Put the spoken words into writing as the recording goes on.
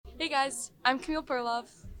Hey guys, I'm Camille Perlov.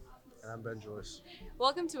 And I'm Ben Joyce.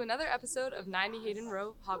 Welcome to another episode of 90 Hayden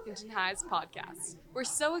Row, Hopkinton High's podcast. We're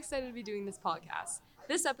so excited to be doing this podcast.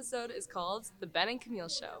 This episode is called The Ben and Camille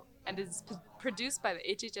Show and is produced by the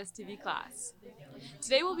HHS TV class.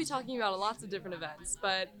 Today we'll be talking about lots of different events,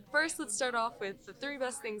 but first let's start off with the three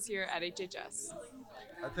best things here at HHS.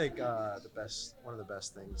 I think one of the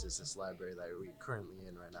best things is this library that we're currently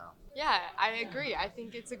in right now. Yeah, I agree. I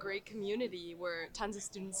think it's a great community where tons of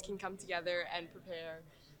students can come together and prepare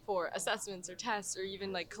for assessments or tests or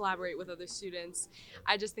even like collaborate with other students.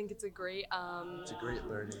 I just think it's a great It's a great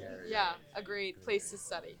learning area. yeah, a great place to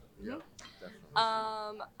study. Yeah,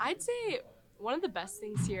 definitely. I'd say one of the best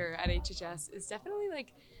things here at HHS is definitely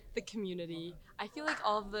like the community. I feel like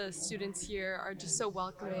all of the students here are just so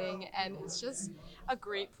welcoming, and it's just a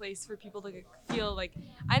great place for people to feel like,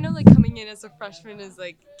 I know like coming in as a freshman is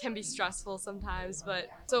like can be stressful sometimes, but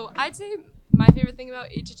so I'd say my favorite thing about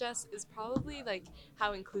HHS is probably like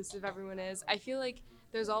how inclusive everyone is. I feel like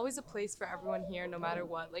there's always a place for everyone here no matter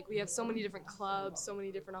what. Like we have so many different clubs, so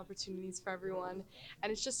many different opportunities for everyone,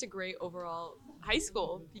 and it's just a great overall high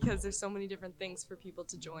school because there's so many different things for people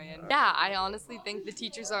to join. Yeah, I honestly think the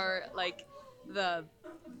teachers are like the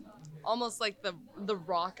almost like the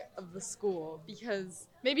rock of the school, because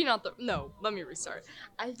maybe not the no, let me restart.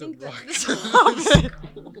 I think that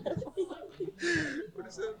What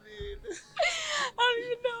does that mean? I don't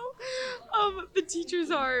even know. The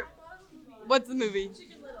teachers are, what's the movie?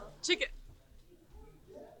 Chicken.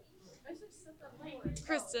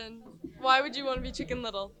 Kristen, why would you want to be Chicken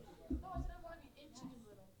Little?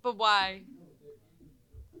 But why?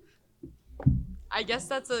 I guess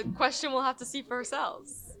that's a question we'll have to see for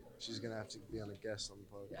ourselves. She's gonna have to be on a guest on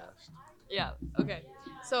the podcast. Yeah, okay.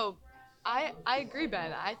 So I agree,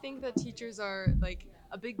 Ben. I think that teachers are like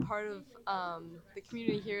a big part of the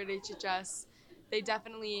community here at HHS. They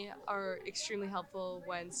definitely are extremely helpful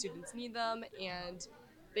when students need them, and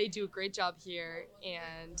they do a great job here.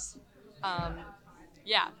 And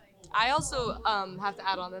yeah, I also have to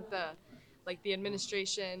add on that the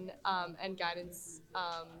administration and guidance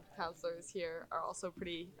counselors here are also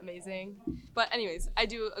pretty amazing. But anyways, I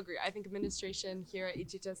do agree. I think administration here at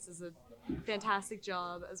HHS does a fantastic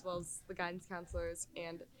job, as well as the guidance counselors,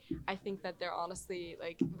 and I think that they're honestly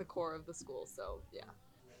like the core of the school. So yeah.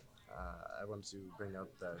 I want to bring up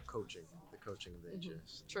the coaching of the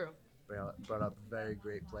HS. True. Brought up very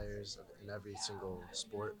great players in every single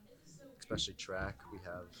sport, especially track. We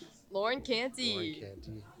have Lauren Canty. Lauren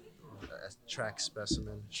Canty, a track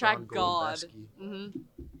specimen. Track Sean god. Golubetsky,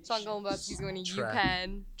 Sean Golubetsky's going to Track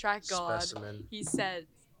UPenn. Track god. specimen. He set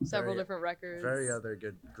several different records. Very other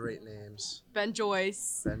great names. Ben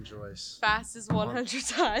Joyce. Ben Joyce. Fastest 100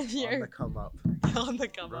 time here. On the come up. On the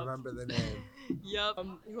come up. Remember the name. Yep.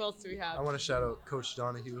 Who else do we have? I want to shout out Coach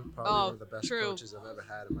Donahue, probably one of the best coaches I've ever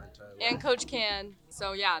had in my entire life. And Coach Can.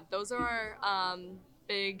 So yeah, those are our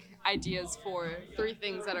big ideas for three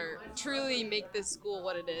things that are truly make this school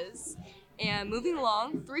what it is. And moving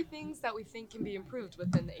along, three things that we think can be improved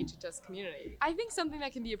within the HHS community. I think something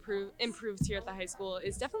that can be improved here at the high school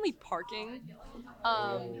is definitely parking.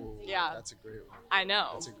 Yeah. That's a great one. I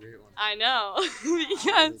know. That's a great one. I know.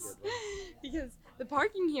 because the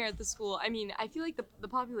parking here at the school, I mean, I feel like the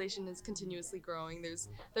population is continuously growing.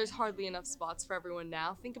 There's hardly enough spots for everyone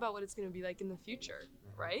now. Think about what it's going to be like in the future,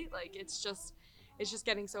 right? Like it's just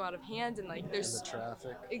getting so out of hand, and like there's and the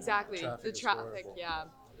traffic. Exactly. The traffic, yeah.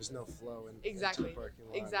 There's no flow in Exactly. into the parking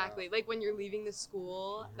lot. Exactly. Like when you're leaving the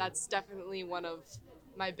school, that's definitely one of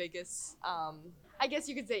my biggest I guess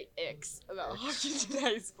you could say icks about Hopkinton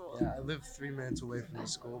High School. Yeah, I live 3 minutes away from the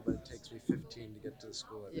school, but it takes me 15 to get to the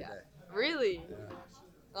school every day. Really? Yeah.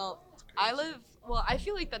 Well, I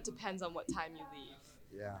feel like that depends on what time you leave.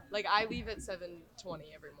 Yeah. Like I leave at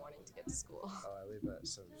 7:20 every morning to get to school. Oh, I leave at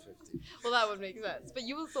 7:50. Well, that would make sense. But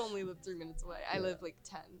you also only live 3 minutes away. I live like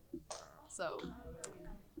 10. So,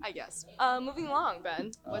 I guess. Moving along,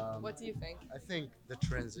 Ben. What do you think? I think the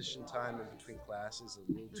transition time in between classes is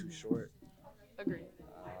a little too short. Agreed.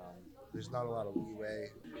 There's not a lot of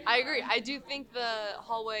leeway. I agree. I do think the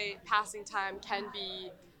hallway passing time can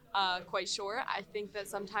be quite short. I think that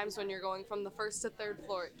sometimes when you're going from the first to third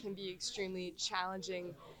floor, it can be extremely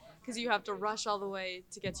challenging because you have to rush all the way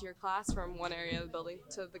to get to your class from one area of the building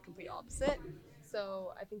to the complete opposite.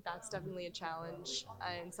 So I think that's definitely a challenge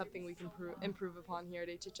and something we can improve upon here at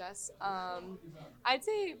HHS. I'd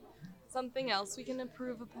say something else we can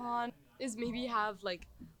improve upon is maybe have like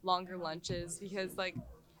longer lunches, because like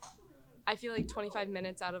I feel like 25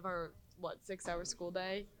 minutes out of our 6-hour school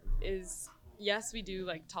day is, yes, we do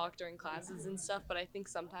like talk during classes and stuff, but I think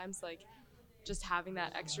sometimes like just having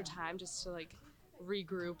that extra time just to like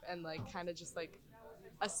regroup and like kind of just like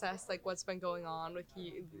assess like what's been going on with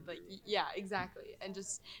you, like yeah, exactly, and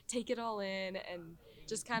just take it all in and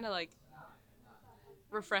just kind of like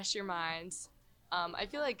refresh your mind. I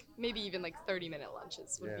feel like maybe even like 30-minute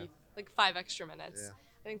lunches would Yeah. be like 5 extra minutes. Yeah.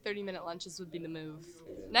 I think 30-minute lunches would be the move.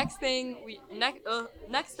 Next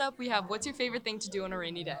up we have, what's your favorite thing to do on a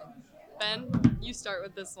rainy day? Ben, you start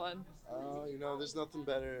with this one. There's nothing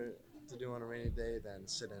better to do on a rainy day than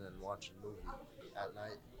sit in and watch a movie at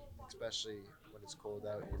night, especially when it's cold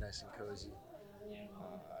out and you're nice and cozy.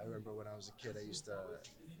 I remember when I was a kid,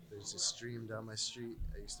 there's a stream down my street.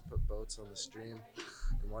 I used to put boats on the stream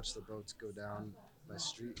and watch the boats go down my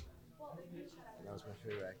street. And that was my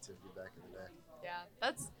favorite activity back in the day. Yeah,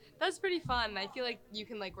 that's pretty fun. I feel like you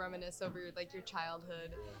can like reminisce over like your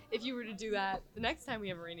childhood if you were to do that the next time we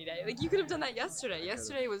have a rainy day. Like you could have done that yesterday.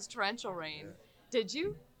 Yesterday was torrential rain. Yeah. Did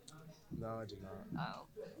you? No, I did not. Oh,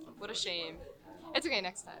 what a shame. It's okay,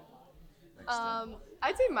 next time. Next time.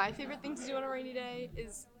 I'd say my favorite thing to do on a rainy day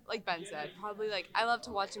is, like Ben said, probably like I love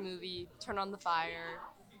to watch a movie, turn on the fire.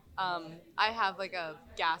 I have like a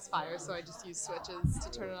gas fire, so I just use switches to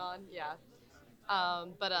turn it on. Yeah.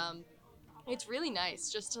 But it's really nice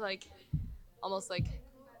just to like almost like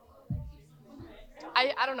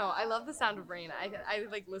I don't know. I love the sound of rain. I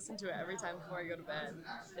like listen to it every time before I go to bed.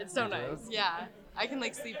 It's so nice. Yeah, I can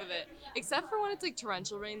like sleep with it. Except for when it's like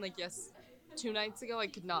torrential rain. Like 2 nights ago I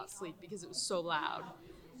could not sleep because it was so loud.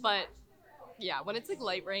 But yeah, when it's like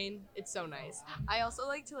light rain, it's so nice. I also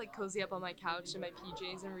like to like cozy up on my couch in my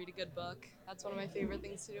PJs and read a good book. That's one of my favorite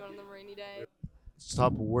things to do on a rainy day.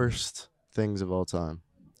 Top worst things of all time.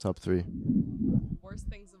 Top 3. Worst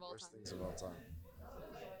things of all Worst time. things of all time.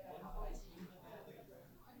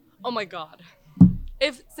 Oh my god.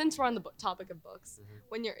 Since we're on the topic of books,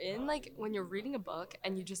 when you're reading a book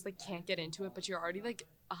and you just like can't get into it, but you're already like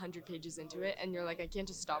 100 pages into it and you're like, I can't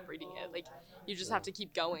just stop reading it. Like you just have to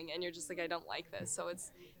keep going and you're just like, I don't like this. So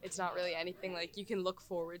it's not really anything like you can look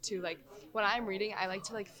forward to. Like when I'm reading, I like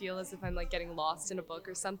to like feel as if I'm like getting lost in a book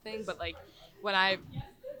or something. But like when I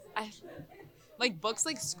like books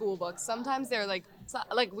like school books, sometimes they're like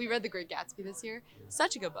we read The Great Gatsby this year,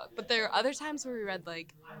 such a good book. But there are other times where we read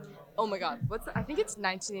like, oh my god, I think it's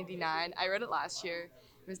 1989. I read it last year.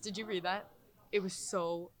 Did you read that? It was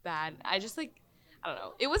so bad. I don't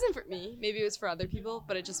know. It wasn't for me. Maybe it was for other people,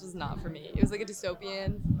 but it just was not for me. It was like a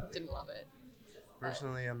dystopian. Didn't love it.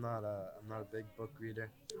 Personally, I'm not a big book reader.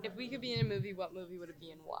 If we could be in a movie, what movie would it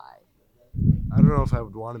be and why? I don't know if I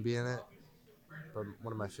would want to be in it, but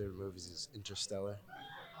one of my favorite movies is Interstellar.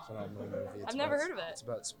 Phenomenal movie. I've never heard of it. It's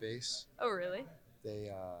about space. Oh, really?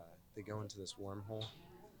 They go into this wormhole,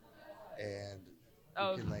 and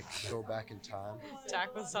Oh. you can like go back in time.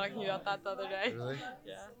 Jack was talking about that the other day. Really?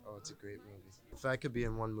 Yeah. Oh, it's a great movie. If I could be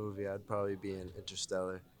in one movie, I'd probably be in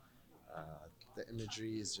Interstellar. The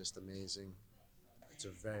imagery is just amazing. It's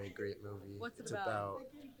a very great movie. What's it it's about?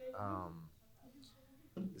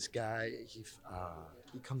 This guy.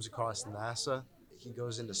 He comes across NASA. He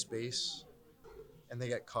goes into space, and they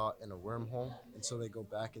get caught in a wormhole, and so they go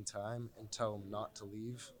back in time and tell him not to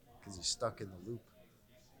leave because he's stuck in the loop.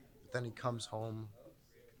 But then he comes home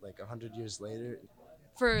like 100 years later.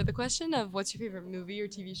 For the question of what's your favorite movie or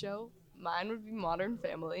TV show, mine would be Modern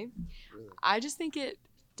Family. Really. I just think it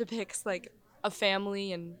depicts like a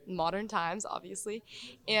family in modern times, obviously,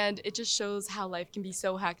 and it just shows how life can be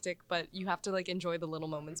so hectic, but you have to like enjoy the little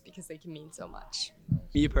moments because they can mean so much.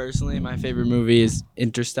 Me personally, my favorite movie is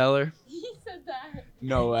Interstellar. He said that.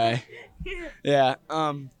 No way. Yeah.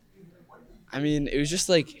 I mean, it was just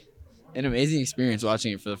like an amazing experience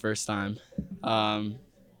watching it for the first time.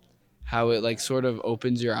 How it like sort of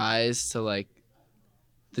opens your eyes to like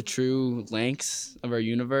the true lengths of our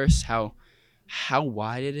universe, how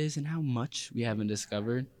wide it is and how much we haven't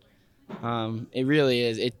discovered. It really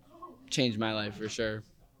is. It changed my life for sure.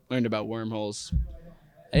 Learned about wormholes.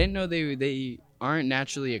 I didn't know they aren't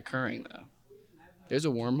naturally occurring though. There's a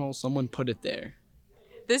wormhole. Someone put it there.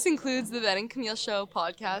 This includes the Ben and Camille Show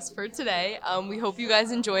podcast for today. We hope you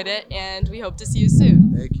guys enjoyed it, and we hope to see you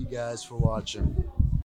soon. Thank you guys for watching.